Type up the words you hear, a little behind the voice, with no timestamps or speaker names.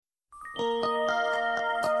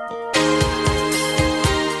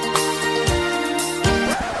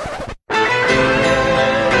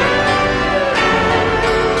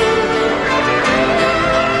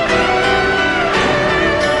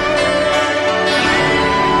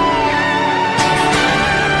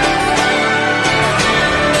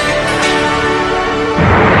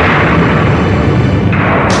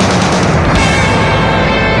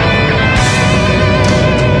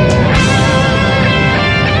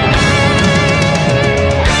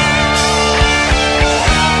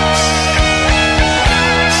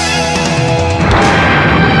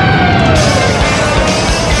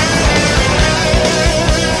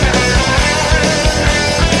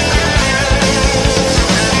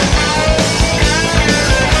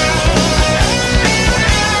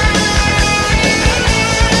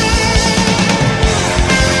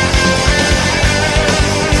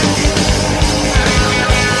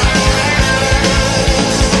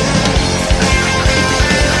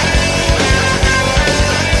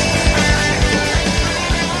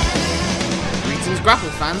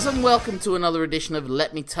And welcome to another edition of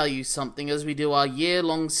Let Me Tell You Something, as we do our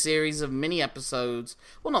year-long series of mini-episodes,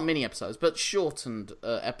 well, not mini-episodes, but shortened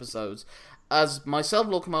episodes, as myself,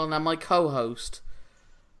 Lord Kamala, and my co-host,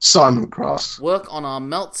 Simon Cross, work on our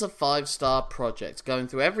Meltzer 5-star project, going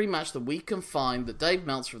through every match that we can find that Dave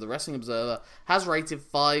Meltzer of the Wrestling Observer has rated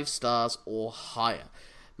 5 stars or higher.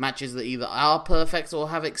 Matches that either are perfect or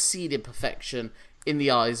have exceeded perfection in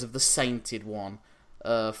the eyes of the sainted one,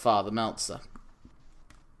 Father Meltzer.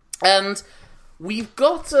 And we've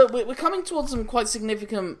got, we're coming towards some quite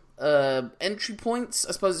significant entry points.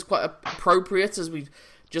 I suppose it's quite appropriate as we've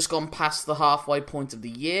just gone past the halfway point of the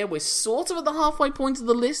year. We're sort of at the halfway point of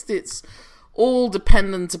the list. It's all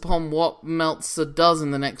dependent upon what Meltzer does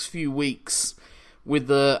in the next few weeks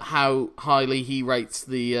with how highly he rates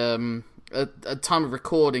the, at time of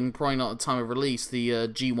recording, probably not at time of release, the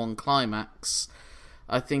G1 Climax.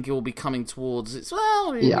 I think it will be coming towards its,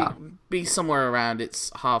 well, be somewhere around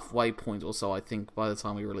its halfway point or so, I think, by the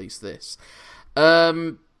time we release this.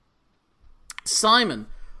 Simon,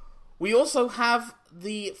 we also have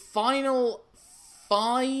the final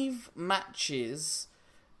 5 matches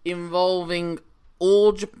involving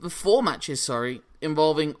involving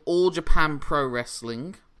All Japan Pro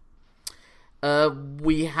Wrestling.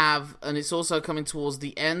 We have, and it's also coming towards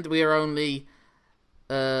the end, we are only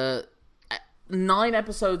 9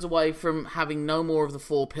 episodes away from having no more of the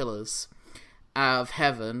 4 pillars of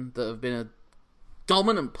Heaven that have been a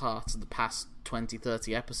dominant part of the past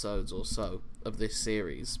 20-30 episodes or so of this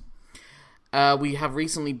series. We have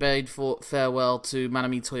recently bade farewell to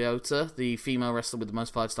Manami Toyota, the female wrestler with the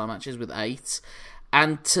most 5-star matches, with 8.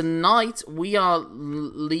 And tonight we are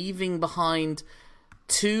leaving behind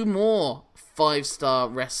 2 more 5-star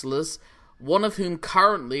wrestlers, one of whom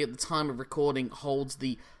currently, at the time of recording, holds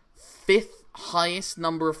the 5th highest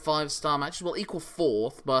number of 5-star matches. Well, equal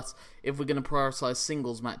 4th, but if we're going to prioritise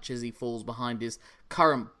singles matches, he falls behind his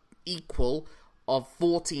current equal of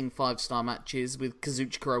 14 5-star matches with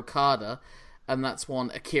Kazuchika Okada, and that's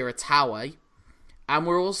one Akira Taue. And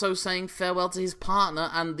we're also saying farewell to his partner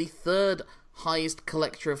and the 3rd highest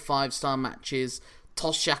collector of 5-star matches,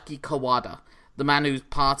 Toshiaki Kawada, the man who's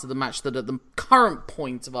part of the match that at the current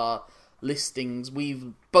point of our listings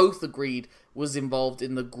we've both agreed was involved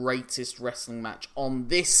in the greatest wrestling match on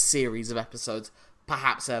this series of episodes,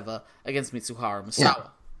 perhaps ever, against Mitsuharu Misawa,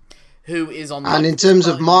 who is on. And in terms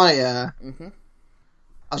of my, I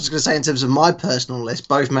was just going to say, in terms of my personal list,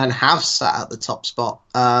 both men have sat at the top spot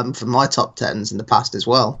for my top 10s in the past as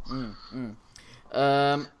well.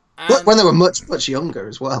 But when they were much, much younger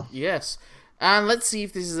as well. Yes. And let's see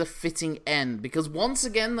if this is a fitting end, because once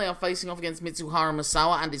again they are facing off against Mitsuharu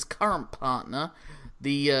Misawa and his current partner,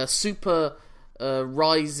 the super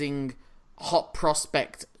rising hot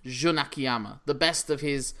prospect Jun Akiyama, the best of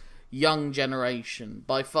his young generation,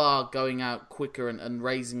 by far going out quicker and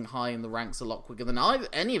raising high in the ranks a lot quicker than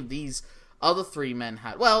any of these other 3 men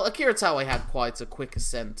had. Well, Akira Taue had quite a quick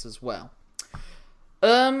ascent as well.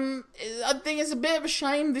 I think it's a bit of a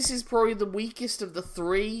shame. This is probably the weakest of the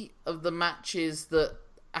 3 of the matches that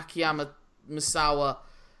Akiyama Misawa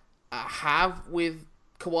have with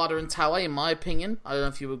Kawada and Taue, in my opinion. I don't know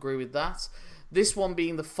if you agree with that. This one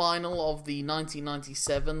being the final of the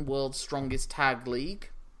 1997 World's Strongest Tag League.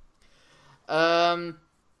 I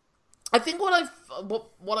think what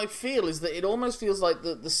I feel is that it almost feels like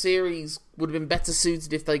the series would have been better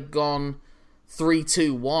suited if they'd gone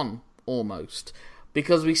 3-2-1 almost.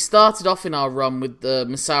 Because we started off in our run with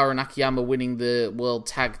Misawa and Akiyama winning the World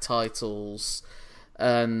Tag titles,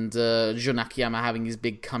 and Jun Akiyama having his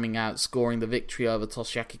big coming out, scoring the victory over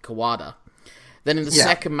Toshiaki Kawada. Then in the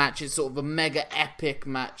second match, it's sort of a mega epic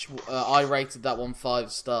match. I rated that one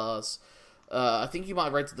 5 stars. I think you might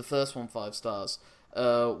have rated the first one 5 stars.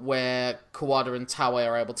 Where Kawada and Taue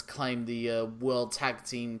are able to claim the World Tag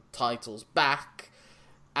Team titles back.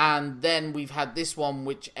 And then we've had this one,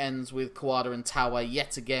 which ends with Kawada and Taue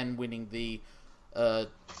yet again winning the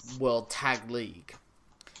World Tag League.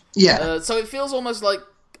 Yeah. So it feels almost like,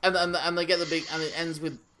 and they get the big, and it ends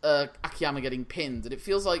with Akiyama getting pinned, and it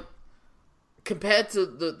feels like, compared to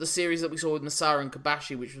the series that we saw with Misawa and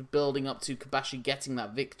Kobashi, which was building up to Kobashi getting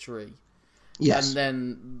that victory,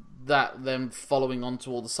 and then following on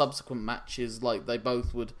to all the subsequent matches, like they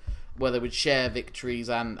both would, where they would share victories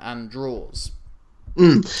and draws.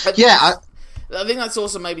 Yeah, I think that's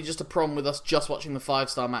also maybe just a problem with us just watching the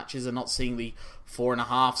 5-star matches and not seeing the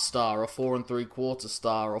 4.5 star or 4 3/4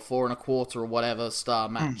 star or 4 1/4 or whatever star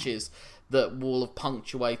matches that will have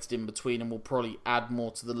punctuated in between and will probably add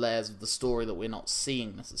more to the layers of the story that we're not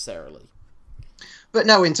seeing necessarily. But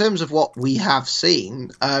no, in terms of what we have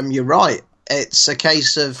seen, you're right. It's a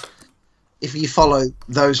case of, if you follow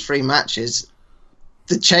those 3 matches,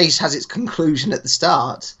 the chase has its conclusion at the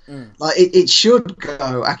start. Like it should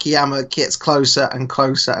go. Akiyama gets closer and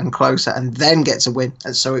closer and closer, and then gets a win,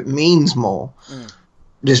 and so it means more.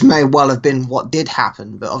 This may well have been what did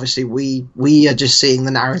happen, but obviously we are just seeing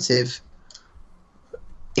the narrative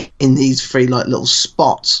in these 3 like little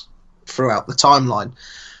spots throughout the timeline.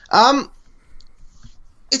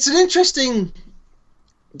 It's an interesting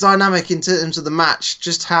dynamic in terms of the match,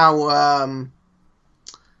 just how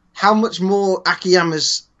much more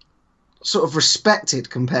Akiyama's sort of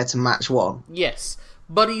respected compared to match 1. Yes,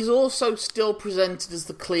 but he's also still presented as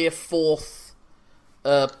the clear 4th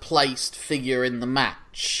placed figure in the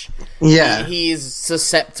match. Yeah. He is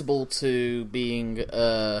susceptible to being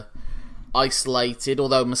isolated,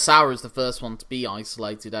 although Misawa is the first one to be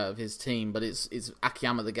isolated out of his team, but it's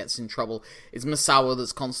Akiyama that gets in trouble. It's Misawa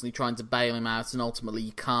that's constantly trying to bail him out, and ultimately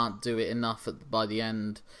you can't do it enough by the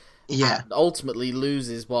end. Yeah. And ultimately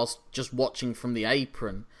loses whilst just watching from the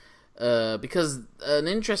apron. Because an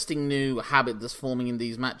interesting new habit that's forming in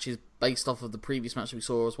these matches, based off of the previous match we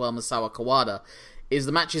saw as well, Misawa Kawada, is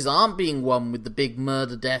the matches aren't being won with the big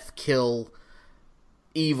murder, death, kill,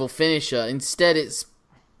 evil finisher. Instead, it's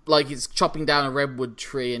like it's chopping down a redwood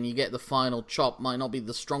tree and you get the final chop. Might not be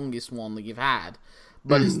the strongest one that you've had,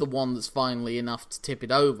 but it's the one that's finally enough to tip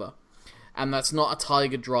it over. And that's not a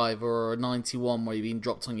Tiger Driver or a 91 where you're being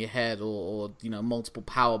dropped on your head, or multiple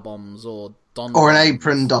power bombs or don or an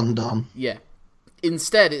apron don. Yeah.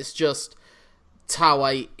 Instead, it's just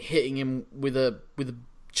Taue hitting him with a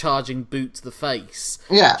charging boot to the face.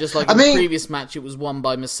 Yeah, just like in the previous match, it was won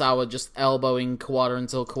by Misawa just elbowing Kawada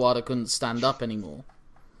until Kawada couldn't stand up anymore.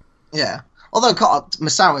 Yeah, although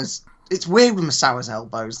Misawa's, it's weird with Misawa's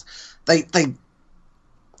elbows. They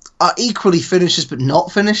are equally finishers, but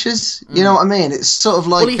not finishers. You know what I mean? It's sort of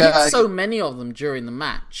like... Well, he hits so many of them during the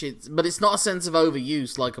match, but it's not a sense of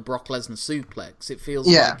overuse like a Brock Lesnar suplex. It feels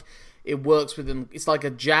like it works with him. It's like a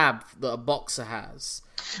jab that a boxer has.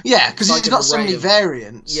 Yeah, because he's got so many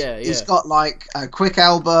variants. Yeah. He's got like a quick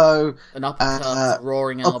elbow, an uppercut,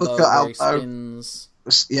 roaring elbow, where he spins.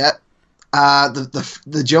 Yeah,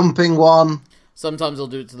 the jumping one. Sometimes he'll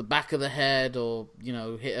do it to the back of the head, or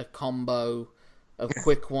hit a combo of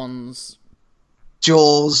quick ones.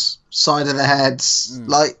 Jaws, side of the heads.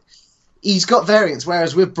 Like, he's got variants,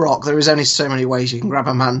 whereas with Brock, there is only so many ways you can grab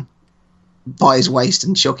a man by his waist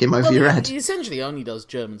and chuck him over your head. He essentially only does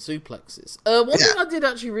German suplexes. One thing I did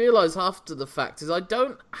actually realise after the fact is I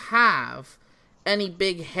don't have any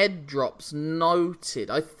big head drops noted.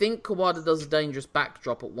 I think Kawada does a dangerous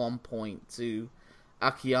backdrop at one point to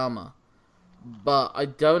Akiyama, but I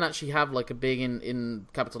don't actually have like a big in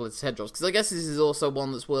capital letters head drops, because I guess this is also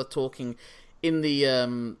one that's worth talking in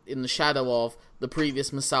the shadow of the previous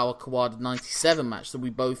Misawa Kawada 97 match that we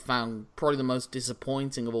both found probably the most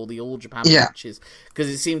disappointing of all the All Japan matches, because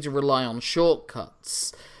it seemed to rely on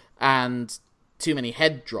shortcuts and too many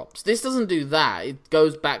head drops. This doesn't do that. It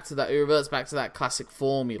reverts back to that classic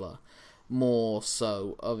formula, more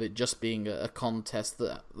so of it just being a contest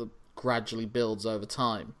that gradually builds over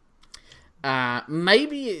time.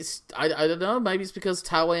 Maybe it's I don't know. Maybe it's because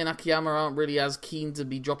Taue and Akiyama aren't really as keen to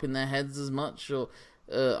be dropping their heads as much, or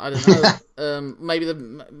I don't know. Maybe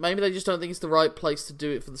they just don't think it's the right place to do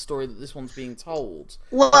it for the story that this one's being told.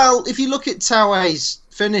 Well, if you look at Taue's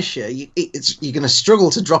finisher, you're going to struggle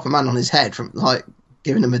to drop a man on his head from like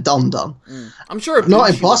giving him a don. I'm sure not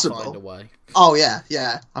impossible. Find a way. Oh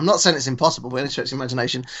yeah. I'm not saying it's impossible, but it stretches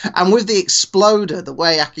imagination. And with the exploder, the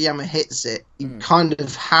way Akiyama hits it, you kind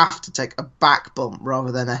of have to take a back bump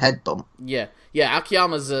rather than a head bump. Yeah, Yeah,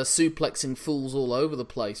 Akiyama's suplexing fools all over the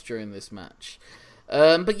place during this match.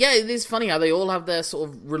 But yeah, it is funny how they all have their sort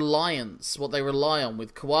of reliance, what they rely on.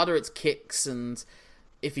 With Kawada, it's kicks, and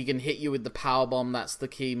if he can hit you with the powerbomb, that's the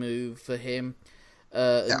key move for him.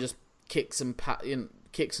 And just kicks and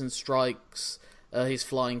kicks and strikes. His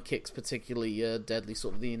flying kicks particularly deadly,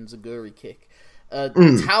 sort of the Enziguri kick.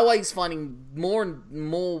 Tawai's finding more and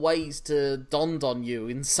more ways to don you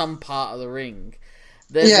in some part of the ring.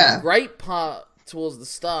 There's a great part towards the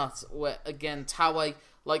start where, again, Tawai...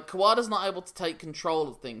 Like, Kawada's not able to take control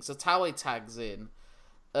of things, so Tawai tags in,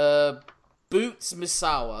 boots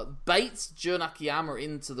Misawa, baits Jun Akiyama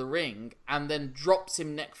into the ring, and then drops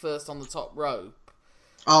him neck first on the top rope.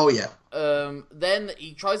 Oh, yeah. Then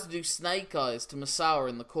he tries to do snake eyes to Misawa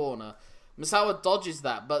in the corner. Misawa dodges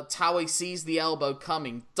that, but Tawai sees the elbow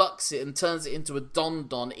coming, ducks it, and turns it into a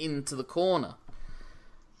don into the corner.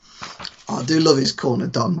 I do love his corner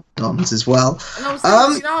dons as well. And I was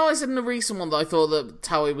thinking, you know how I said in the recent one that I thought that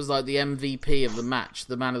Tawai was like the MVP of the match,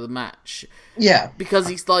 the man of the match? Yeah. Because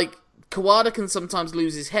he's like, Kawada can sometimes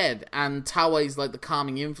lose his head, and Tawai's like the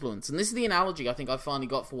calming influence. And this is the analogy I think I finally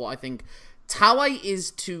got for what I think Tawai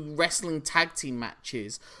is to wrestling tag team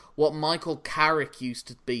matches what Michael Carrick used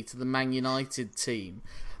to be to the Man United team.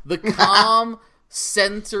 The calm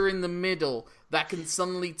center in the middle that can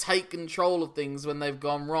suddenly take control of things when they've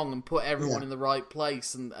gone wrong and put everyone in the right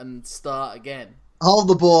place and start again. Hold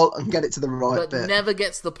the ball and get it to the right bit. But never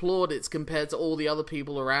gets the plaudits compared to all the other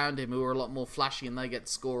people around him who are a lot more flashy and they get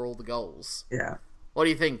to score all the goals. Yeah. What do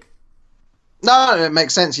you think? No, it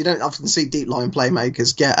makes sense. You don't often see deep line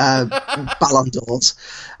playmakers get Ballon d'Ors.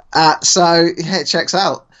 So, yeah, it checks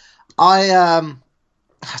out. I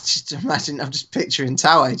just imagine, I'm just picturing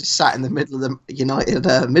Tawai just sat in the middle of the United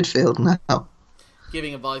midfield now.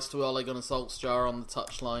 Giving advice to Ole Gunnar Solskjaer on the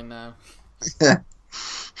touchline now. Yeah.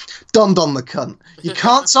 Don the cunt. You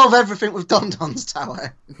can't solve everything with Don's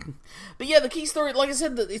Tawai. But yeah, the key story, like I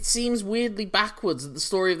said, that it seems weirdly backwards. That the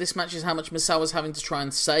story of this match is how much Misawa's having to try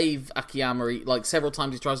and save Akiyama. Like, several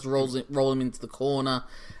times he tries to roll him into the corner,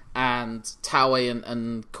 and Tawai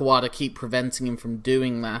and Kawada keep preventing him from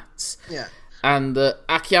doing that. Yeah. And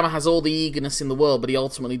Akiyama has all the eagerness in the world, but he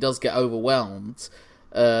ultimately does get overwhelmed.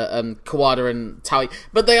 Kawada and Tawai.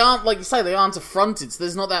 But they aren't, like you say, they aren't affronted, so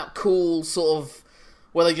there's not that cool sort of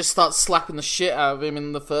where they just start slapping the shit out of him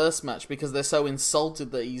in the first match because they're so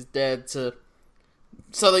insulted that he's dared to...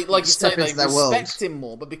 So, they, like you say, they respect him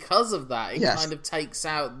more, but because of that, it kind of takes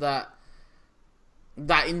out that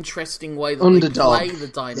interesting way that underdog. They play the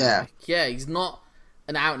dynamic. Yeah, he's not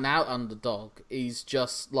an out-and-out underdog. He's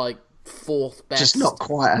just, like, fourth best. Just not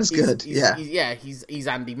quite as good, he's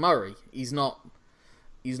Andy Murray. He's not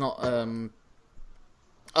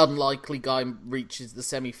unlikely guy reaches the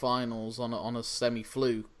semi-finals on a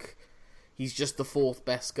semi-fluke. He's just the fourth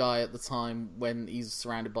best guy at the time when he's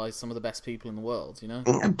surrounded by some of the best people in the world, you know?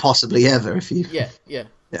 And possibly ever, if you... Yeah. Yeah.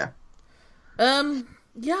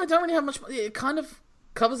 Yeah, I don't really have much... It kind of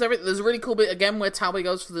covers everything. There's a really cool bit, again, where Tawai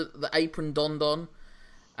goes for the apron don,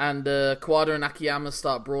 and Kawada and Akiyama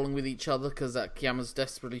start brawling with each other because Akiyama's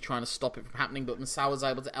desperately trying to stop it from happening, but Misawa's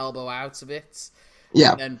able to elbow out of it.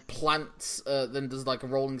 Yeah. And then plants, then does like a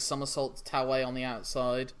rolling somersault to Tawai on the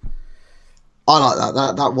outside. I like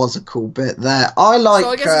that. That was a cool bit there. So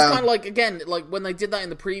I guess it's kind of like, again, like when they did that in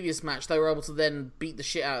the previous match, they were able to then beat the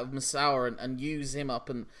shit out of Misawa and use him up,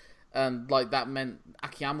 and like that meant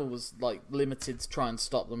Akiyama was like limited to try and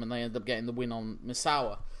stop them, and they ended up getting the win on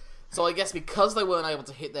Misawa. So I guess because they weren't able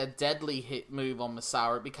to hit their deadly hit move on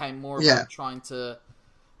Misawa, it became more about trying to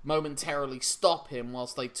momentarily stop him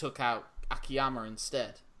whilst they took out Akiyama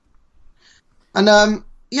instead. And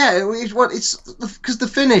it's because the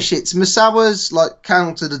finish, it's Misawa's like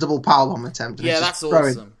countered a double powerbomb attempt. Yeah, that's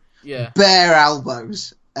awesome. Yeah, bare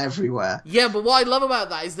elbows everywhere. Yeah, but what I love about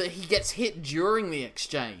that is that he gets hit during the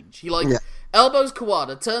exchange. He elbows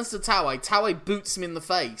Kawada, turns to Tawai boots him in the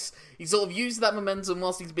face. He sort of used that momentum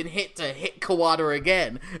whilst he's been hit to hit Kawada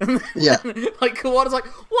again. Yeah. Like, Kawada's like,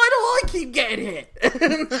 why do I keep getting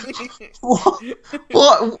hit? What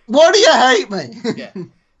do you hate me? Yeah.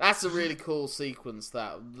 That's a really cool sequence,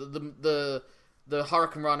 that. The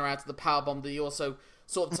Hurricane Runner out to the powerbomb that he also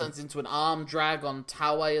sort of turns into an arm drag on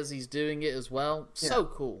Tawai as he's doing it as well. So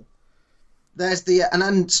cool. There's and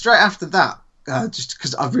then straight after that, just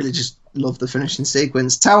because I really just love the finishing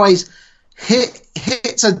sequence, Tawai's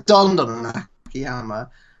hits a don on Akiyama,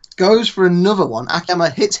 goes for another one.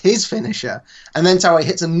 Akiyama hits his finisher, and then Taue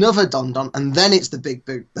hits another Don Don, and then it's the big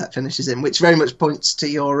boot that finishes him, which very much points to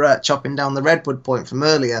your chopping down the redwood point from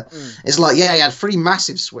earlier. It's like, yeah, he had 3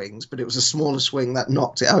 massive swings, but it was a smaller swing that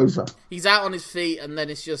knocked it over. He's out on his feet, and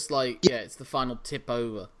then it's just like, yeah, it's the final tip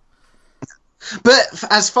over. But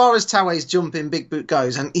as far as Taue's jumping big boot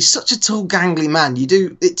goes, and he's such a tall, gangly man,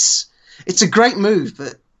 it's a great move,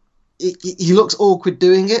 but he looks awkward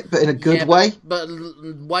doing it, but in a good way. But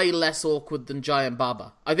way less awkward than Giant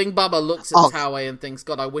Baba. I think Baba looks at Taue and thinks,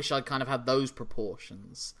 God, I wish I kind of had those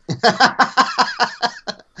proportions. I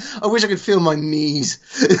wish I could feel my knees.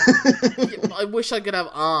 I wish I could have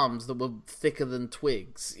arms that were thicker than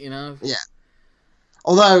twigs, you know? Yeah.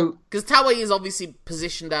 Although... Because Taue is obviously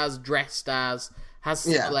positioned as, dressed as, has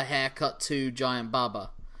similar haircut to Giant Baba.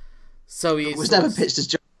 So he was never pitched as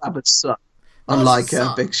Giant Baba's son. Unlike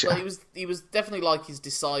Big Show. But he was definitely like his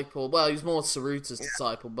disciple. Well, he was more Saruta's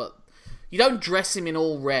disciple, but you don't dress him in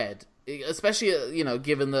all red. Especially,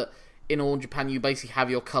 given that in All Japan you basically have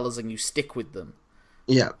your colours and you stick with them.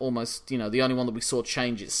 Yeah. Almost, the only one that we saw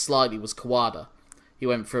change it slightly was Kawada. He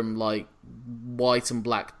went from, like, white and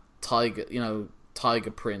black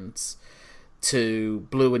tiger prints to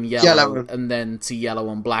blue and yellow, and then to yellow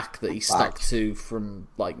and black that he stuck to from,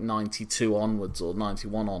 like, 92 onwards or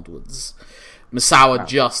 91 onwards. Misawa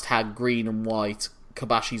just had green and white.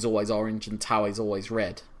 Kabashi's always orange and Taue's always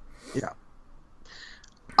red. Yeah.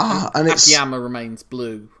 And Akiyama remains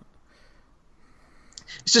blue.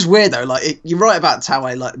 It's just weird though. Like you're right about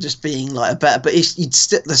Taue, like just being like a better, but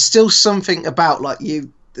there's still something about like the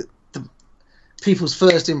people's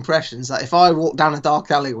first impressions. Like if I walk down a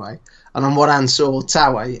dark alleyway and on one hand saw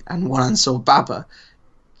Taue and one hand saw Baba,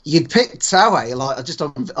 you'd pick Taue, like just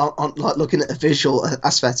on like looking at the visual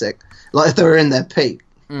aesthetic, like if they were in their peak.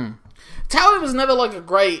 Taue was never like a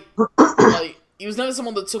great like. He was never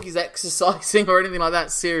someone that took his exercising or anything like that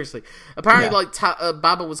seriously. Apparently,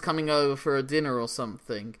 Baba was coming over for a dinner or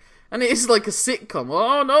something. And it is like a sitcom.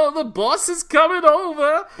 Oh no, the boss is coming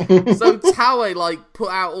over! So Taue, like, put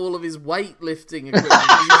out all of his weightlifting equipment.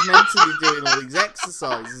 He's meant to be doing all these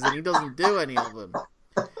exercises, and he doesn't do any of them.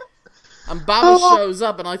 And Baba shows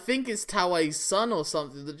up, and I think it's Taue's son or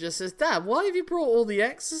something that just says, Dad, why have you brought all the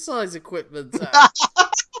exercise equipment out?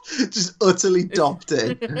 Just utterly dopped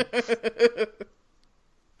in.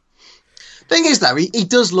 Thing is, though, he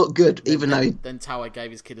does look good, even though... Then Taue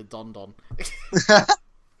gave his kid a don-don.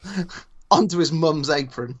 Onto his mum's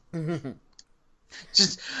apron.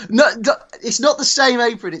 It's not the same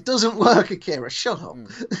apron. It doesn't work, Akira. Shut up.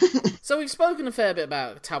 So we've spoken a fair bit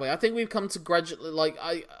about Taue. I think we've come to gradually... Like,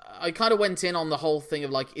 I kind of went in on the whole thing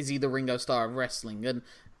of, like, is he the Ringo Starr of wrestling? And...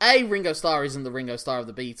 Ringo Starr isn't the Ringo Starr of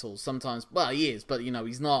the Beatles. Sometimes, well, he is, but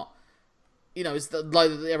he's not. It's like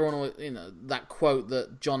everyone, that quote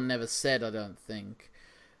that John never said. I don't think.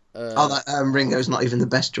 Ringo's not even the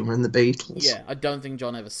best drummer in the Beatles. Yeah, I don't think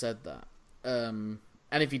John ever said that. And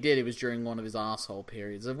if he did, it was during one of his arsehole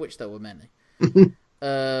periods, of which there were many.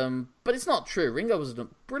 But it's not true. Ringo was a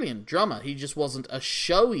brilliant drummer. He just wasn't a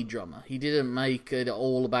showy drummer. He didn't make it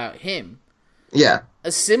all about him. Yeah.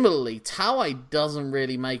 Similarly, Taue doesn't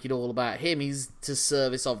really make it all about him. He's to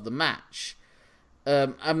service of the match.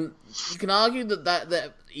 You can argue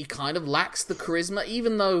that he kind of lacks the charisma,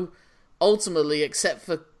 even though ultimately, except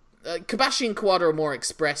for Kobashi and Kawada are more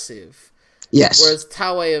expressive. Yes. Whereas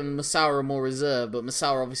Taue and Misawa are more reserved, but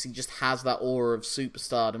Misawa obviously just has that aura of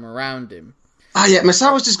superstardom around him. Yeah,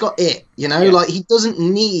 Misawa's just got it, like he doesn't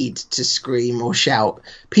need to scream or shout.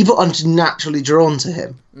 People are just naturally drawn to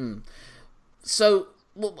him. So,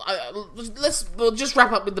 we'll just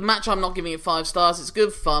wrap up with the match. I'm not giving it 5 stars. It's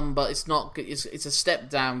good fun, but it's not good. It's a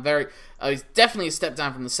step down. It's definitely a step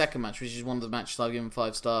down from the second match, which is one of the matches I've given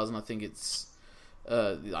 5 stars, and I think it's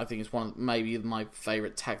one of maybe my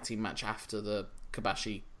favourite tag team match after the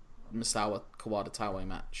Kobashi Misawa Kawada Taue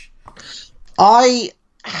match. I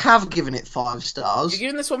have given it 5 stars. You're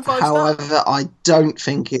giving this one 5 stars? However, I don't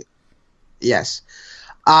think it. Yes.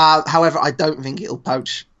 However, I don't think it'll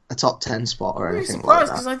poach a top 10 spot or anything like that. I'm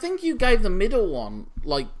surprised because I think you gave the middle one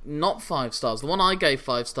like not 5 stars. The one I gave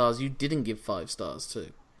 5 stars, you didn't give 5 stars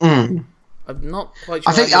to. I'm not quite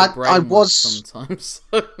sure. I think I was sometimes.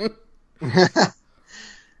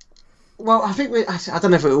 Well, I think I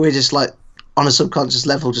don't know if we're just like on a subconscious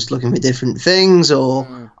level, just looking for different things,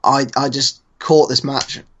 or I just caught this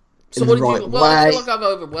match in the right way. I feel like I've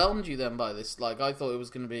overwhelmed you then by this. Like I thought it was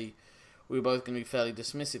going to be, we were both going to be fairly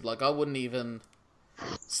dismissive. Like I wouldn't even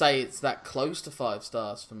say it's that close to 5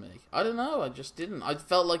 stars for me. I don't know. I just didn't. I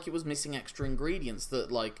felt like it was missing extra ingredients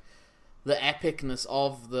that the epicness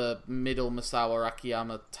of the middle Misawa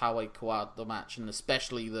Akiyama Taue Kawada match, and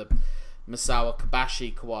especially the Misawa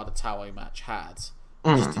Kobashi Kawada Taue match had.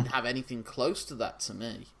 Just didn't have anything close to that to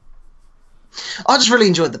me. I just really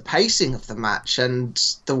enjoyed the pacing of the match and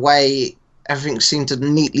the way everything seemed to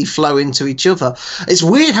neatly flow into each other. It's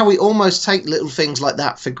weird how we almost take little things like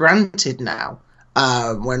that for granted now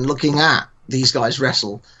when looking at these guys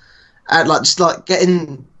wrestle. And just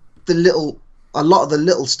getting a lot of the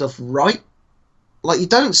little stuff right. Like, you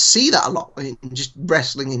don't see that a lot in just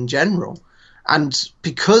wrestling in general. And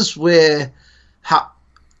because we're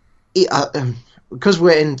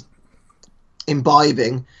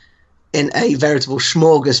imbibing in a veritable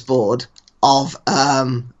smorgasbord of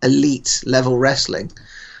elite level wrestling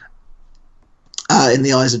in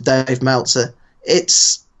the eyes of Dave Meltzer,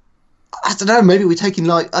 it's, I don't know, maybe we're taking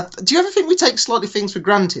do you ever think we take slightly things for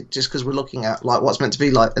granted just because we're looking at what's meant to be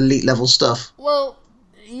elite level stuff? Well,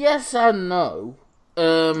 yes and no.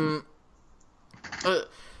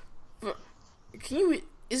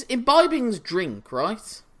 Is imbibing's drink,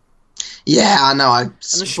 right? Yeah, I know. And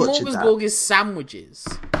the smorgasbord is sandwiches.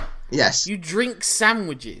 Yes. You drink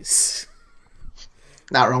sandwiches.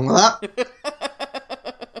 Not wrong with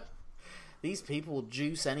that. These people will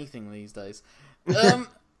juice anything these days.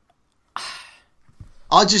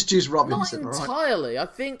 I just juice Robinson. Not entirely.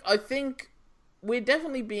 Right? I think we're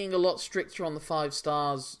definitely being a lot stricter on the 5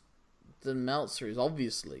 stars than Meltzer is,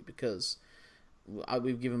 obviously, because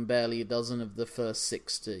we've given barely a dozen of the first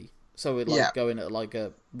 60. So we're going at going a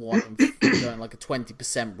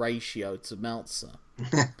 20% ratio to Meltzer.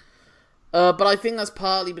 But I think that's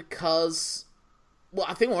partly because, well,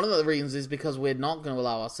 I think one of the reasons is because we're not going to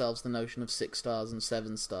allow ourselves the notion of 6 stars and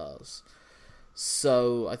 7 stars.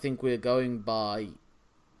 So I think we're going by,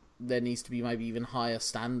 there needs to be maybe even higher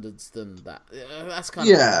standards than that. That's kind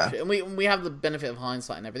of, and we have the benefit of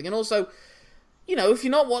hindsight and everything. And also, if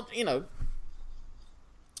you're not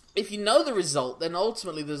if you know the result, then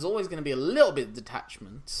ultimately there's always going to be a little bit of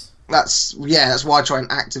detachment. That's why I try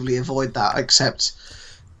and actively avoid that, except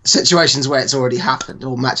situations where it's already happened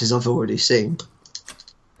or matches I've already seen.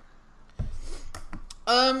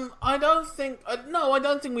 I don't think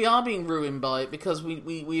we are being ruined by it, because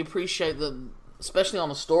we appreciate that, especially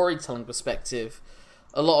on a storytelling perspective,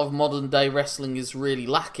 a lot of modern day wrestling is really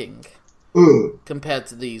lacking compared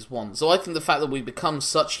to these ones. So I think the fact that we've become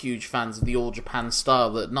such huge fans of the All Japan style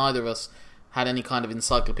that neither of us had any kind of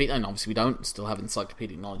encyclopedia, and obviously we don't still have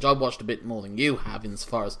encyclopedic knowledge. I've watched a bit more than you have, as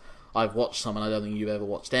far as I've watched some, and I don't think you've ever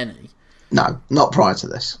watched any. No, not prior to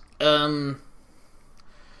this. But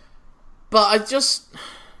I just...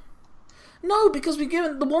 No, because we've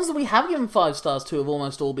given... The ones that we have given 5 stars to have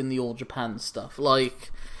almost all been the All Japan stuff.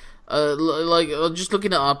 Just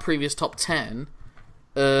looking at our previous top 10,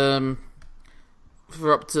 for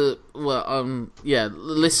up to...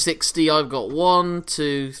 list 60, I've got 1,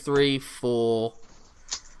 2, 3, 4,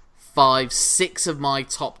 5, 6 of my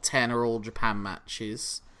top 10 are All Japan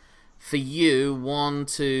matches. For you, 1,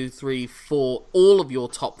 2, 3, 4, all of your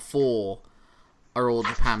top 4 are All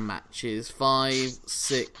Japan matches. 5,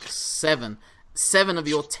 6, 7. 7 of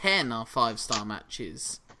your 10 are 5-star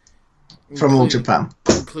matches. From All Japan.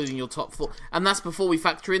 Including your top 4. And that's before we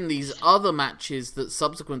factor in these other matches that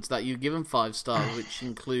subsequent to that you've given 5 stars, which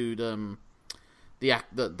include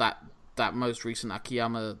that most recent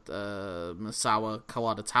Akiyama Misawa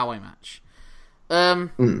Kawada Taue match.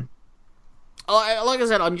 Like I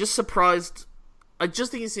said, I'm just surprised. I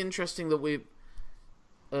just think it's interesting that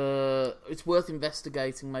it's worth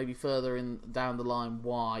investigating maybe further down the line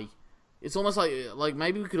why. It's almost like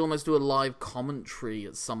maybe we could almost do a live commentary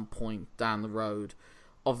at some point down the road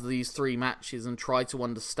of these 3 matches and try to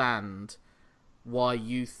understand why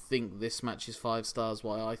you think this match is 5 stars,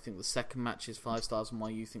 why I think the second match is 5 stars, and why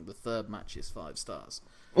you think the third match is 5 stars.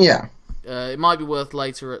 Yeah. It might be worth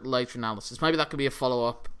later analysis. Maybe that could be a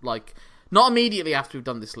follow-up, not immediately after we've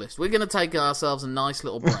done this list. We're going to take ourselves a nice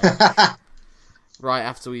little break. Right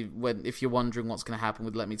after if you're wondering what's going to happen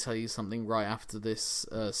with Let Me Tell You Something, right after this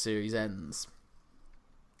series ends.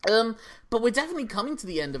 But we're definitely coming to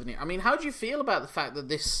the end of it. I mean, how do you feel about the fact that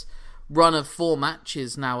this run of 4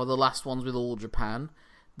 matches now are the last ones with All Japan?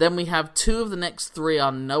 Then we have 2 of the next 3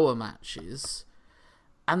 are Noah matches,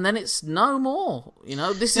 and then it's no more.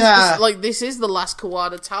 This is the last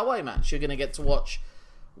Kawada Taue match you're going to get to watch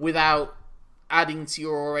without adding to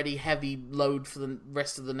your already heavy load for the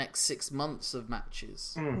rest of the next 6 months of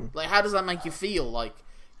matches. How does that make you feel?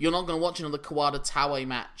 You're not going to watch another Kawada Taue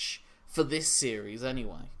match for this series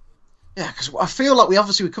anyway. Yeah, because I feel like we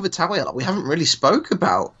covered Taue a lot. We haven't really spoke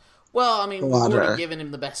about Well, I mean, we've Kawada. already given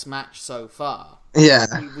him the best match so far. Yeah.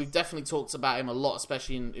 We've definitely talked about him a lot,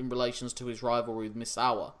 especially in relations to his rivalry with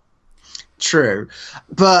Misawa. True.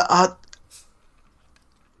 But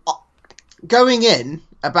going in,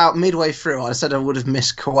 about midway through, I said I would have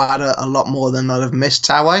missed Kawada a lot more than I'd have missed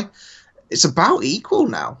Taue. It's about equal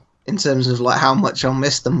now in terms of like how much I'll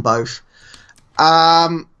miss them both.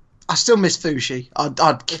 I still miss Fushi.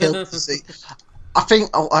 I'd kill to see. I think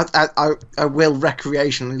I will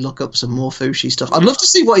recreationally look up some more Fushi stuff. I'd love to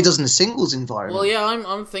see what he does in a singles environment. Well, yeah,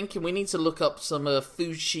 I'm thinking we need to look up some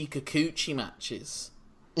Fushi Kikuchi matches.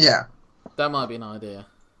 Yeah. That might be an idea.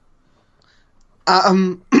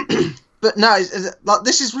 But no, like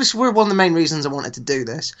this is one of the main reasons I wanted to do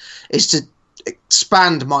this, is to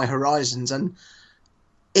expand my horizons, and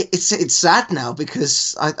it's sad now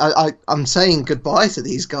because I'm saying goodbye to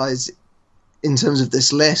these guys in terms of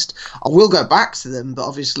this list. I will go back to them, but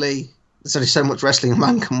obviously there's only so much wrestling a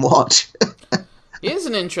man can watch. Here's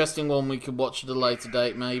an interesting one we could watch at a later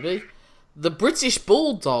date, maybe. The British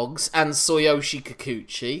Bulldogs and Tsuyoshi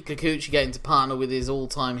Kikuchi. Kikuchi getting to partner with his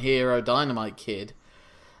all-time hero, Dynamite Kid,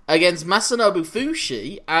 against Masanobu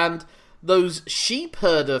Fushi and those sheep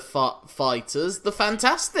herder fighters, the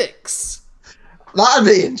Fantastics. That'd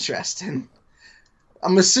be interesting.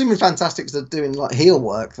 I'm assuming Fantastics are doing like heel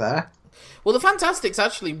work there. Well, the Fantastics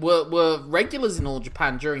actually were regulars in All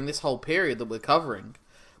Japan during this whole period that we're covering,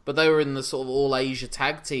 but they were in the sort of All Asia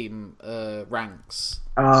tag team ranks.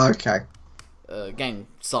 Oh, okay. Again,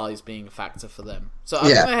 size being a factor for them. So I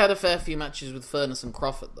think they had a fair few matches with Furnace and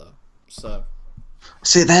Crawford, though. So,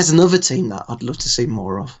 see, there's another team that I'd love to see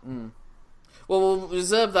more of. Well, we'll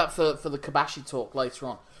reserve that for the Kobashi talk later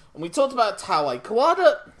on. And we talked about Taue.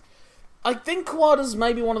 Kawada, I think Kawada's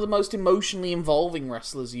maybe one of the most emotionally involving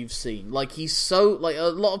wrestlers you've seen. Like, he's so... Like, a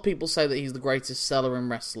lot of people say that he's the greatest seller in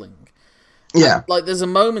wrestling. Yeah. And, like, there's a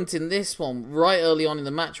moment in this one, right early on in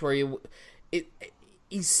the match, where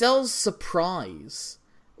he sells surprise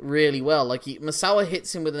really well. Like, Misawa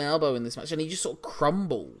hits him with an elbow in this match, and he just sort of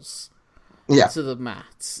crumbles to the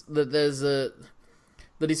mat. That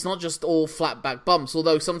it's not just all flat back bumps,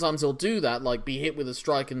 although sometimes he'll do that, like be hit with a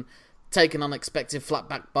strike and take an unexpected flat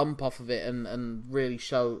back bump off of it and really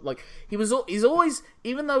show, like, he's always,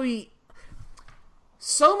 even though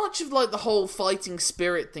so much of like the whole fighting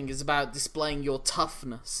spirit thing is about displaying your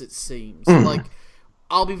toughness, it seems. Like,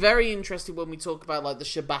 I'll be very interested when we talk about like the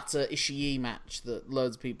Shibata Ishii match that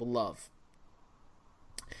loads of people love.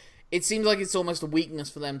 It seems like it's almost a weakness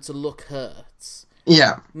for them to look hurt.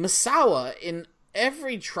 Yeah. Misawa, in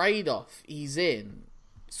every trade-off he's in,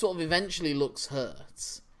 sort of eventually looks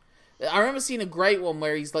hurt. I remember seeing a great one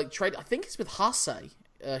where he's like I think it's with Hase,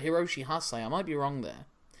 Hiroshi Hase. I might be wrong there,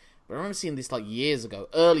 but I remember seeing this like years ago,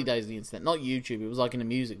 early days of the internet, not YouTube. It was like in a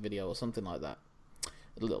music video or something like that,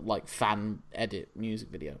 a little like fan edit music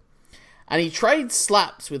video, and he trades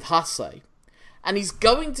slaps with Hase, and he's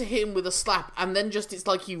going to hit him with a slap, and then just it's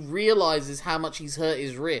like he realizes how much he's hurt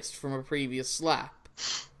his wrist from a previous slap,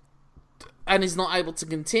 and is not able to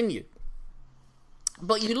continue.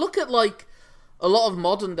 But you look at like a lot of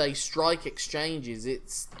modern day strike exchanges,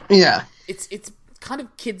 it's kind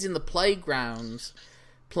of kids in the playground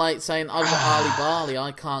saying, "I've got Ali Bali,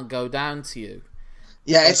 I can't go down to you."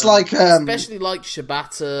 Yeah, it's like especially like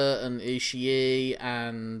Shibata and Ishii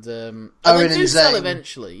and Owen they and do sell Zayn.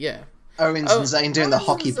 eventually, yeah. Owens and Zayn doing the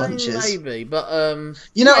hockey punches. Maybe, but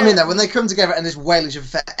you know what I mean though, when they come together and there's wailage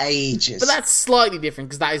for ages. But that's slightly different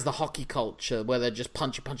because that is the hockey culture where they're just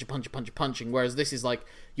punching. Whereas this is like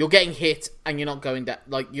you're getting hit and you're not going down.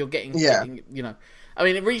 Like you're getting, you know. I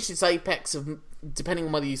mean, it reached its apex of, depending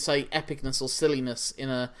on whether you say epicness or silliness, in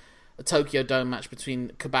a Tokyo Dome match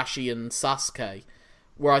between Kobashi and Sasuke,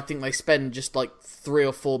 where I think they spend just like 3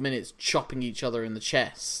 or 4 minutes chopping each other in the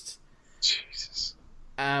chest. Jesus.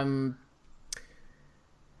 I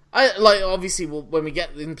like, obviously when we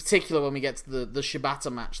get to the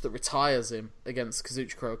Shibata match that retires him against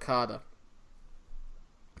Kazuchika Okada,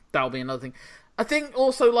 that'll be another thing. I think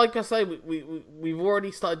also, like I say, we've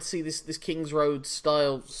already started to see this Kings Road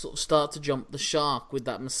style sort of start to jump the shark with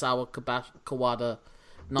that Misawa Kawada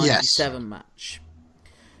 97 match.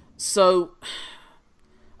 So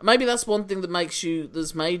maybe that's one thing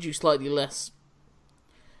that's made you slightly less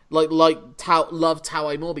love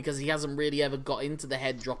Taue more, because he hasn't really ever got into the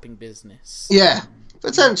head dropping business. Yeah,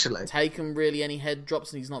 potentially. Taken really any head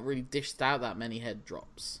drops, and he's not really dished out that many head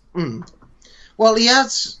drops. Well, he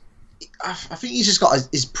has. I think he's just got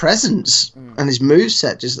his presence and his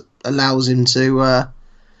moveset just allows him to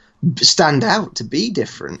stand out, to be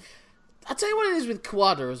different. I'll tell you what it is with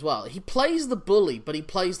Kawada as well. He plays the bully, but he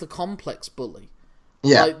plays the complex bully.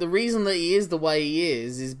 Yeah. Like, the reason that he is the way he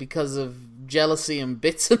is because of jealousy and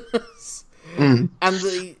bitterness. Mm. And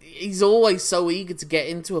he's always so eager to get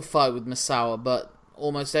into a fight with Misawa, but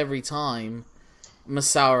almost every time,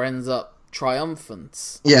 Misawa ends up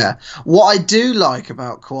triumphant. Yeah. What I do like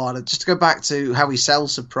about Kawada, just to go back to how he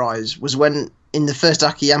sells Surprise, was when, in the first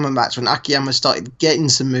Akiyama match, when Akiyama started getting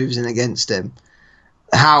some moves in against him,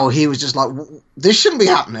 how he was just like, this shouldn't be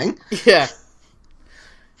happening. Yeah.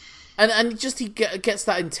 And just he gets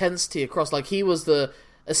that intensity across. Like, he was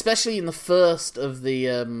especially in the first of the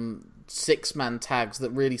 6-man tags that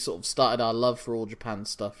really sort of started our love for All Japan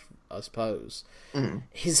stuff, I suppose. Mm.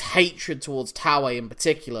 His hatred towards Taue in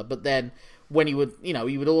particular, but then when he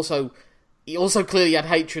also clearly had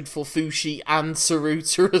hatred for Fushi and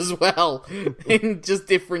Tsuruta as well, in just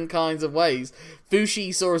different kinds of ways. Fushi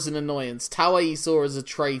he saw as an annoyance, Taue he saw as a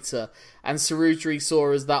traitor, and Tsuruta he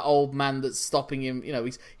saw as that old man that's stopping him. You know,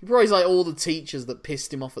 he probably like all the teachers that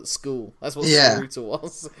pissed him off at school. That's what Tsuruta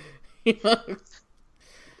was. You know?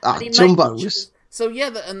 Jumbo was... So yeah,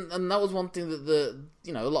 and that was one thing that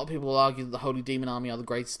a lot of people will argue that the Holy Demon Army are the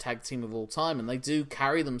greatest tag team of all time, and they do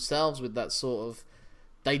carry themselves with that sort of,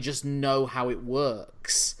 they just know how it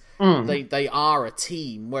works. They are a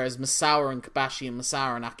team, whereas Misawa and Kobashi and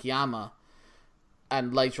Misawa and Akiyama,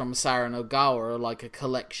 and later on Misawa and Ogawa, are like a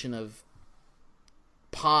collection of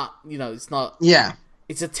it's not... Yeah.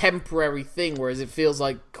 It's a temporary thing, whereas it feels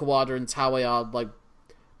like Kawada and Taue are like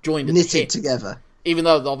joined at knitted the hip together. Even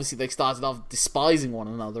though, obviously, they started off despising one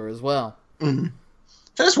another as well. Mm.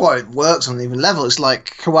 That's why it works on an even level. It's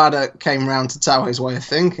like Kawada came round to Taue's way of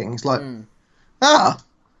thinking. It's like,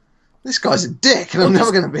 this guy's a dick, and I'm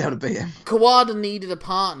never going to be able to beat him. Kawada needed a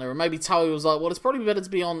partner, and maybe Taue was like, well, it's probably better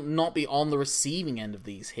to not be on the receiving end of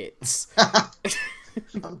these hits.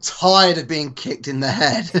 I'm tired of being kicked in the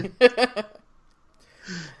head.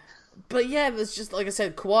 But yeah, there's just, like I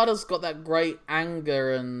said, Kawada's got that great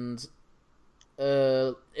anger and...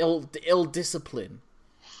 ill discipline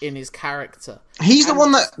in his character. He's the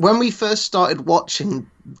one that, when we first started watching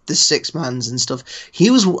the 6-mans and stuff, he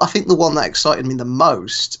was, I think, the one that excited me the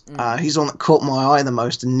most. He's the one that caught my eye the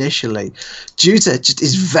most initially, due to just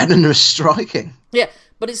his venomous striking. Yeah,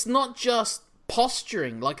 but it's not just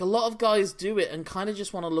posturing. Like, a lot of guys do it and kind of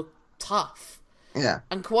just want to look tough. Yeah.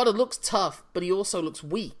 And Kawada looks tough, but he also looks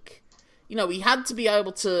weak. You know, he had to be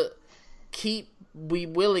able to be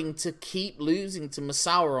willing to keep losing to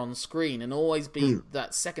Misawa on screen and always be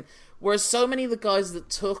that second. Whereas so many of the guys that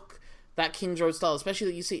took that King's Road style, especially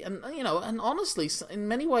that you see, and honestly, in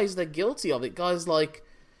many ways they're guilty of it. Guys like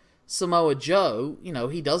Samoa Joe,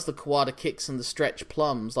 he does the Kawada kicks and the stretch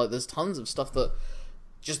plums. Like, there's tons of stuff that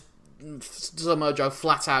just Samoa Joe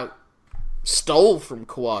flat out stole from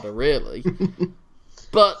Kawada, really.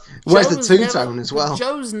 But where's the two-tone as well?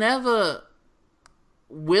 Joe's never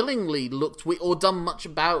willingly looked weak or done much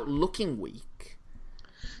about looking weak.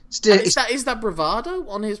 Still, is that bravado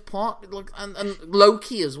on his part? Like, and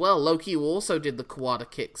Loki as well. Loki, who also did the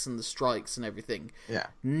Kawada kicks and the strikes and everything,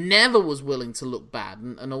 never was willing to look bad,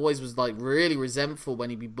 and always was like really resentful when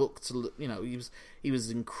he'd be booked to. He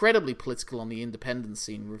was incredibly political on the independent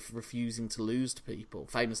scene, refusing to lose to people.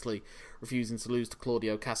 Famously, refusing to lose to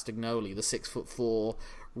Claudio Castagnoli, the 6'4",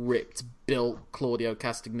 ripped, built Claudio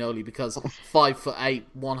Castagnoli, because 5'8",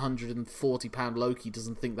 140-pound Loki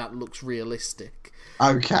doesn't think that looks realistic.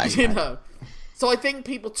 Okay. So I think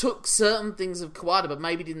people took certain things of Kawada, but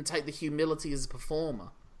maybe didn't take the humility as a performer,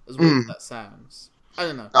 as weird as that sounds. I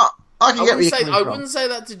don't know. I wouldn't say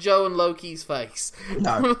that to Joe and Loki's face.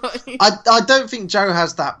 No. I don't think Joe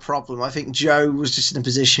has that problem. I think Joe was just in a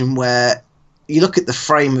position where you look at the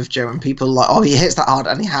frame of Joe and people are like, oh, he hits that hard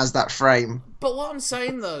and he has that frame. But what I'm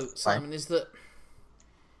saying, though, Simon, is that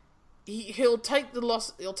he'll take the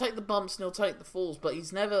loss, he'll take the bumps and he'll take the falls, but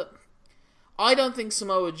he's never... I don't think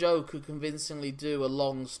Samoa Joe could convincingly do a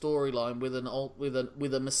long storyline with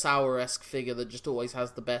a Misawa-esque figure that just always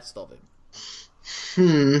has the best of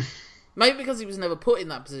him. Maybe because he was never put in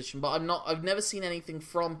that position, but I've never seen anything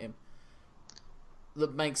from him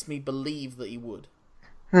that makes me believe that he would.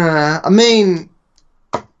 I mean,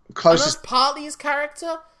 closest... And that's partly his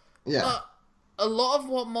character. Yeah. But a lot of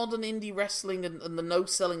what modern indie wrestling and the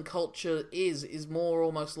no-selling culture is more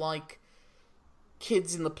almost like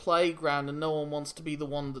kids in the playground, and no one wants to be the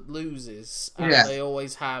one that loses. And they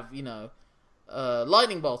always have,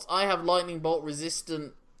 lightning bolts. I have lightning bolt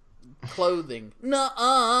resistant clothing.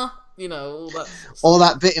 Nuh-uh. All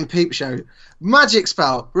that bit in Peep Show. Magic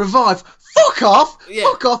spell. Revive. Fuck off. Yeah.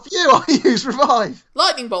 Fuck off you. I use revive.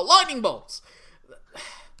 Lightning bolts.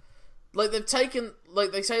 Like, they've taken...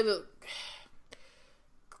 Like, they say that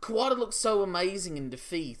Kawada looked so amazing in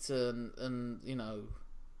defeat, and you know,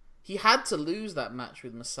 he had to lose that match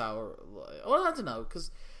with Misawa. Well, I don't know,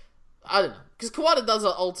 because Kawada does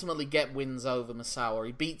ultimately get wins over Misawa.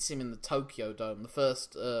 He beats him in the Tokyo Dome, the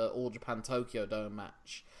first All Japan Tokyo Dome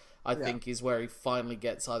match. I think is where he finally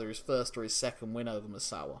gets either his first or his second win over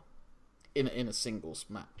Misawa in a singles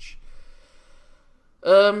match.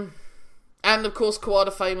 And of course,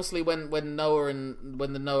 Kawada famously, when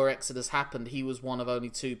the Noah Exodus happened, he was one of only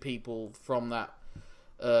 2 people from that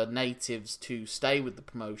natives to stay with the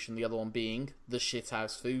promotion. The other one being the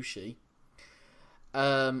shithouse Fushi.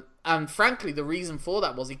 And frankly, the reason for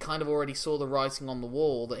that was he kind of already saw the writing on the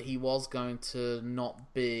wall that he was going to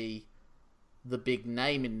not be the big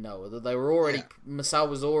name in Noah. That they were already Masao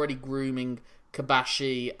was already grooming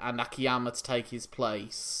Kobashi and Akiyama to take his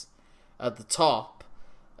place at the top.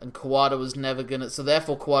 And Kawada was never gonna... So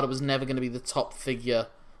therefore, Kawada was never going to be the top figure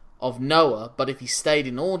of Noah. But if he stayed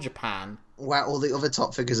in All Japan... Wow, all the other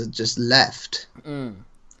top figures had just left.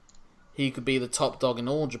 He could be the top dog in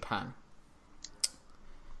All Japan.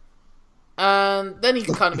 And then he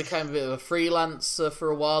kind of became a bit of a freelancer for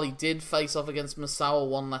a while. He did face off against Misawa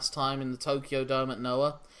one last time in the Tokyo Dome at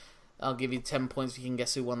Noah. I'll give you 10 points if you can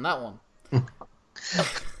guess who won that one.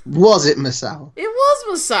 Was it Misawa? It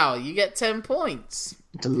was Misawa. You get 10 points.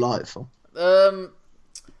 Delightful.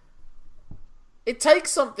 It takes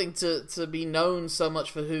something to be known so much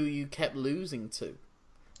for who you kept losing to.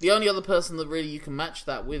 The only other person that really you can match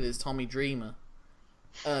that with is Tommy Dreamer.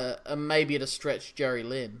 And maybe at a stretch, Jerry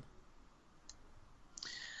Lynn.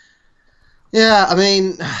 Yeah, I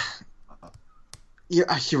mean,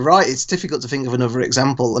 you're right. It's difficult to think of another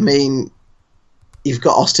example. I mean, you've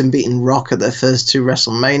got Austin beating Rock at their first 2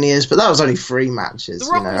 WrestleManias, but that was only 3 matches.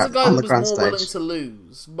 The Rock was a guy on that the grand was more willing stage. to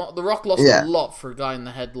lose. The Rock lost a lot for a guy in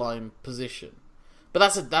the headline position, but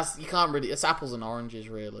that's you can't really. It's apples and oranges,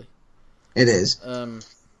 really. It is. I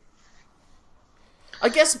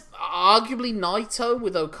guess arguably Naito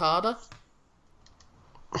with Okada.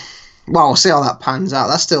 Well, we'll see how that pans out.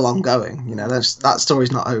 That's still ongoing. You know, that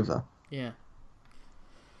story's not over. Yeah.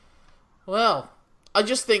 Well, I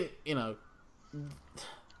just think, you know,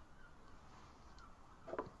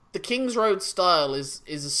 the King's Road style is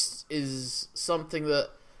something that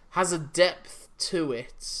has a depth to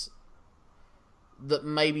it that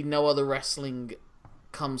maybe no other wrestling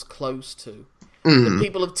comes close to. That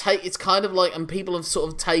people have it's kind of like, and people have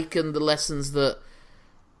sort of taken the lessons that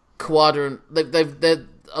Kawada and they've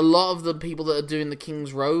a lot of the people that are doing the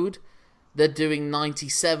King's Road, they're doing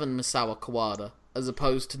 97 Misawa Kawada as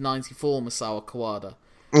opposed to 94 Misawa Kawada.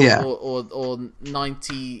 Yeah. Or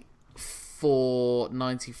 94,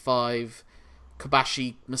 95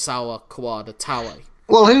 Kobashi Misawa Kawada Taue.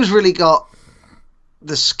 Well, who's really got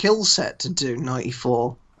the skill set to do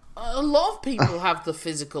 94? A lot of people have the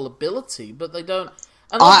physical ability, but they don't.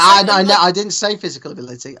 I didn't say physical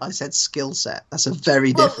ability. I said skill set. That's a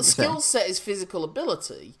very different thing. Skill set is physical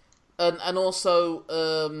ability, and also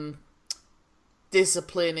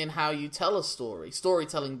discipline in how you tell a story,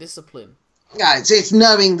 storytelling discipline. Yeah, it's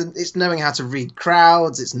knowing how to read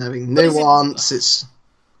crowds. It's knowing nuance.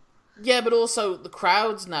 Yeah, but also the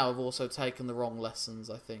crowds now have also taken the wrong lessons.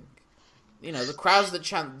 I think, you know, the crowds that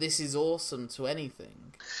chant "This is awesome" to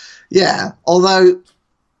anything. Yeah, although.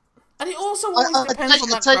 And it also always depends on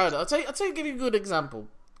that crowd. I'll tell you, give you a good example.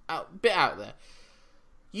 Bit out there.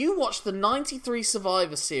 You watch the 93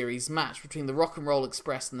 Survivor Series match between the Rock and Roll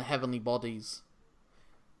Express and the Heavenly Bodies.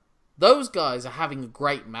 Those guys are having a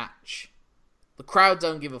great match. The crowd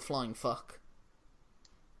don't give a flying fuck.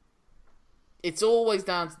 It's always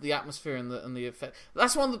down to the atmosphere and the effect.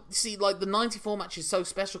 That's one. See, like the 94 match is so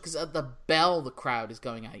special because at the bell the crowd is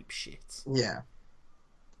going ape shit. Yeah.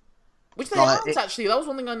 Which they aren't, actually. That was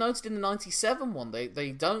one thing I noticed in the 97 one.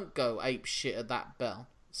 They don't go ape shit at that bell.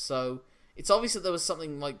 So, it's obvious that there was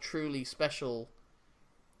something, like, truly special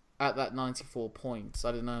at that 94 points.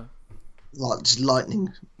 I don't know. Like, just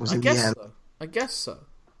lightning was in the air. I guess so.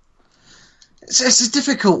 It's a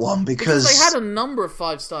difficult one because they had a number of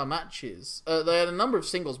 5-star matches. They had a number of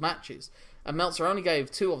singles matches. And Meltzer only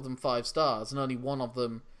gave 2 of them 5 stars. And only one of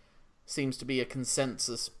them seems to be a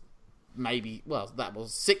consensus. Maybe, well, that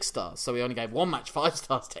was 6 stars, so we only gave one match 5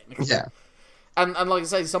 stars technically. Yeah. And like I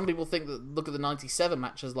say, some people think that look at the 97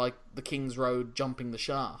 match as like the King's Road jumping the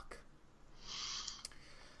shark.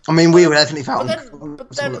 I mean, we were definitely found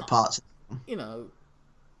some parts. You know,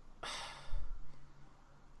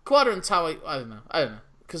 Kawada and Taue, I don't know,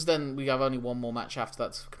 because then we have only one more match after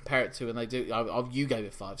that to compare it to, and they do. You gave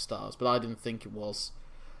it 5 stars, but I didn't think it was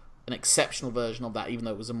an exceptional version of that, even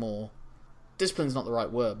though it was a more. Discipline's not the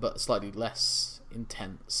right word, but slightly less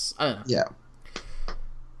intense. I don't know. Yeah.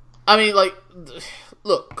 I mean, like,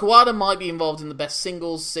 look, Kawada might be involved in the best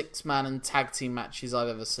singles, six-man, and tag team matches I've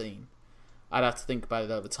ever seen. I'd have to think about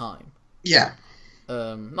it over time. Yeah.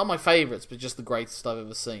 Not my favourites, but just the greatest I've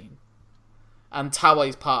ever seen. And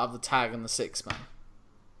Tawai's part of the tag and the six-man.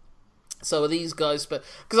 So are these guys...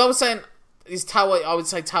 Because I was saying, I would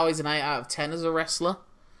say Tawai's an 8 out of 10 as a wrestler.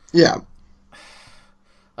 Yeah.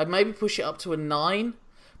 I'd maybe push it up to a 9.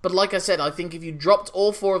 But like I said, I think if you dropped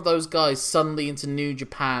all 4 of those guys suddenly into New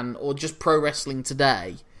Japan or just pro wrestling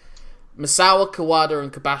today, Misawa, Kawada,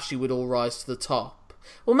 and Kobashi would all rise to the top.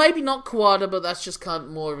 Well, maybe not Kawada, but that's just kind of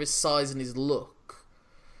more of his size and his look.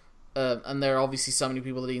 And there are obviously so many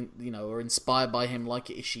people that are inspired by him, like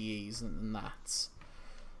Ishii's and that.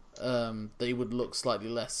 That he would look slightly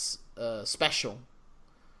less special.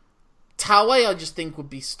 Tawai, I just think, would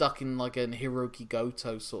be stuck in like an Hiroki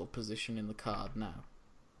Goto sort of position in the card now.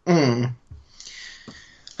 I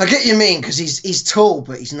get you mean, because he's tall,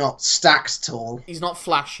 but he's not stacked tall. He's not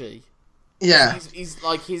flashy. Yeah. He's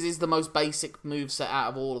like, his is the most basic moveset out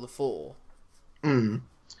of all of the 4. And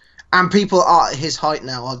people at his height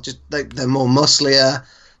now are just they're more musclier.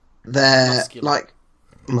 They're like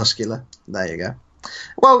muscular. There you go.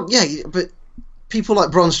 Well, yeah, but people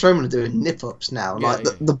like Braun Strowman are doing nip-ups now.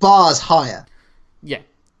 The bar's higher. Yeah.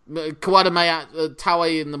 Kawada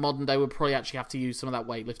Tawai in the modern day would probably actually have to use some of that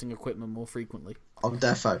weightlifting equipment more frequently. On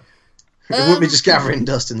defo. It wouldn't be just gathering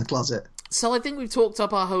dust in the closet. So I think we've talked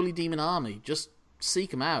up our Holy Demon Army. Just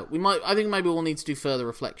seek them out. I think maybe we'll need to do further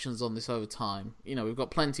reflections on this over time. We've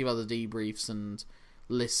got plenty of other debriefs and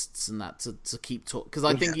lists and that to keep talking. Because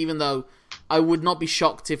I think even though I would not be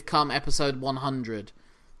shocked if come episode 100,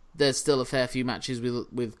 there's still a fair few matches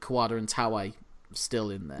with Kawada and Tawai still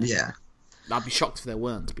in there. Yeah. I'd be shocked if there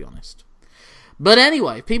weren't, to be honest. But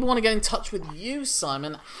anyway, if people want to get in touch with you,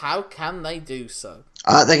 Simon, how can they do so?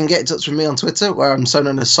 They can get in touch with me on Twitter, where I'm so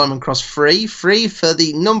known as Simon Cross Free. Free for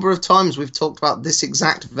the number of times we've talked about this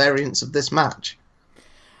exact variance of this match.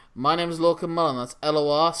 My name is Lorcan Mullen. That's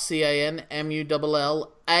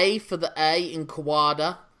LORCANMULL. A for the A in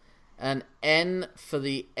Kawada, and N for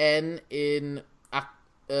the N in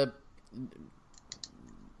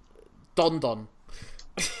Don Don.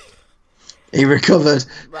 He recovered.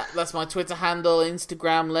 That's my Twitter handle,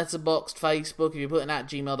 Instagram, Letterboxd, Facebook. If you put an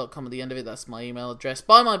 @gmail.com at the end of it, that's my email address.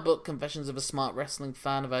 Buy my book, Confessions of a Smart Wrestling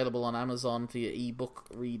Fan, available on Amazon for your ebook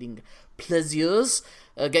reading pleasures.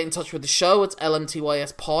 Get in touch with the show. It's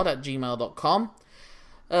lmtyspod@gmail.com.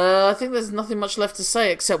 I think there's nothing much left to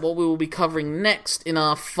say except what we will be covering next in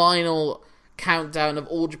our final countdown of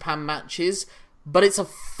All Japan matches. But it's a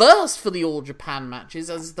first for the All Japan matches,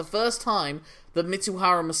 as it's the first time that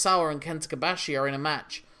Mitsuharu Misawa and Kenta Kobashi are in a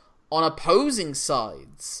match on opposing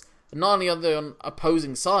sides. And not only are they on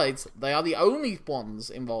opposing sides, they are the only ones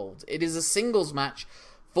involved. It is a singles match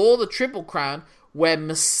for the Triple Crown, where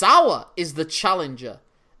Misawa is the challenger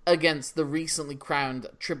against the recently crowned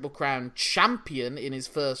Triple Crown champion in his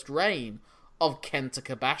first reign of Kenta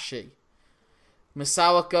Kobashi.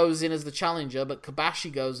 Misawa goes in as the challenger, but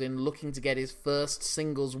Kobashi goes in looking to get his first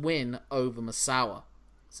singles win over Misawa.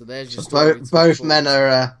 So there's your story. Both men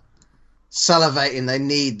are salivating. They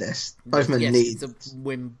need this. Both men need. It's a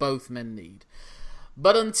win both men need.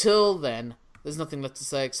 But until then, there's nothing left to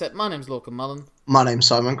say except my name's Lorcan Mullen. My name's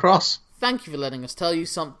Simon Cross. Thank you for letting us tell you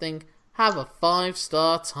something. Have a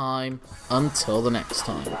 5-star time. Until the next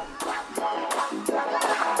time.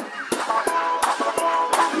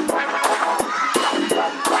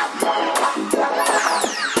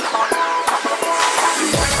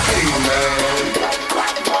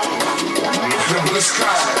 The sky,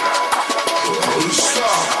 oh, the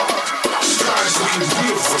star, sky's looking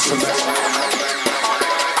beautiful tonight.